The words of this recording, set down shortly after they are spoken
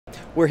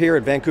We're here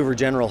at Vancouver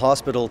General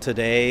Hospital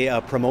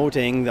today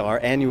promoting our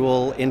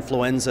annual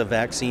influenza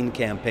vaccine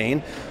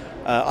campaign.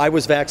 I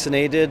was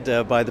vaccinated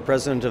by the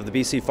president of the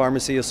BC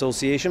Pharmacy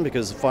Association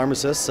because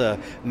pharmacists,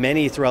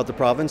 many throughout the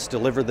province,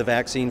 deliver the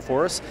vaccine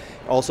for us.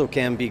 Also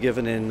can be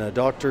given in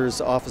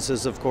doctors'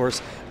 offices, of course.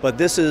 But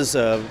this is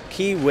a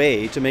key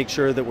way to make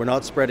sure that we're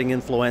not spreading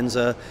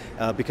influenza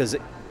because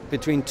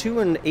between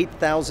 2,000 and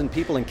 8,000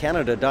 people in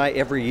Canada die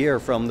every year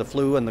from the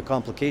flu and the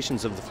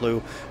complications of the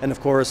flu. And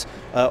of course,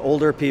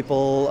 older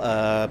people,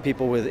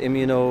 people with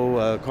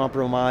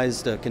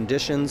immunocompromised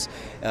conditions,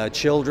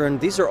 children,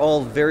 these are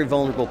all very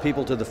vulnerable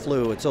people to the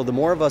flu. And so the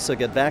more of us that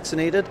get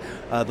vaccinated,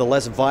 the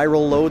less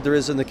viral load there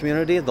is in the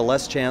community, the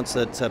less chance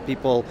that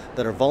people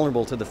that are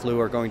vulnerable to the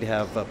flu are going to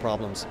have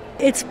problems.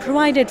 It's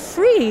provided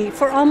free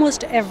for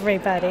almost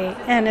everybody,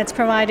 and it's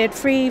provided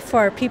free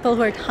for people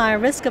who are at high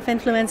risk of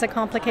influenza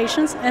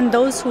complications and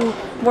those who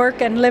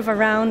work and live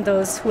around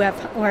those who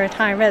are at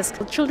high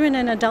risk. Children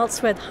and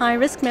adults with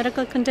high-risk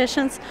medical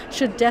conditions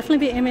should definitely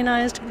be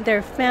immunized,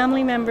 their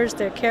family members,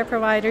 their care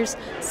providers,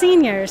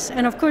 seniors,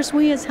 and of course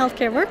we as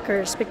healthcare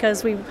workers,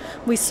 because we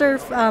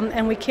serve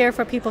and we care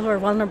for people who are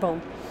vulnerable.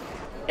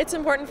 It's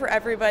important for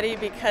everybody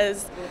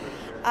because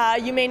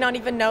you may not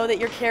even know that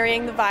you're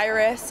carrying the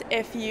virus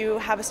if you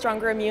have a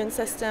stronger immune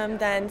system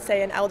than,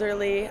 say, an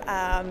elderly.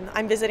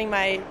 I'm visiting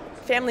my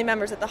family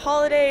members at the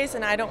holidays,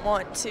 and I don't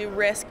want to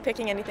risk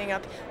picking anything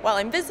up while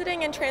I'm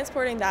visiting and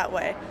transporting that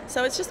way.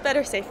 So it's just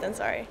better safe than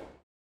sorry.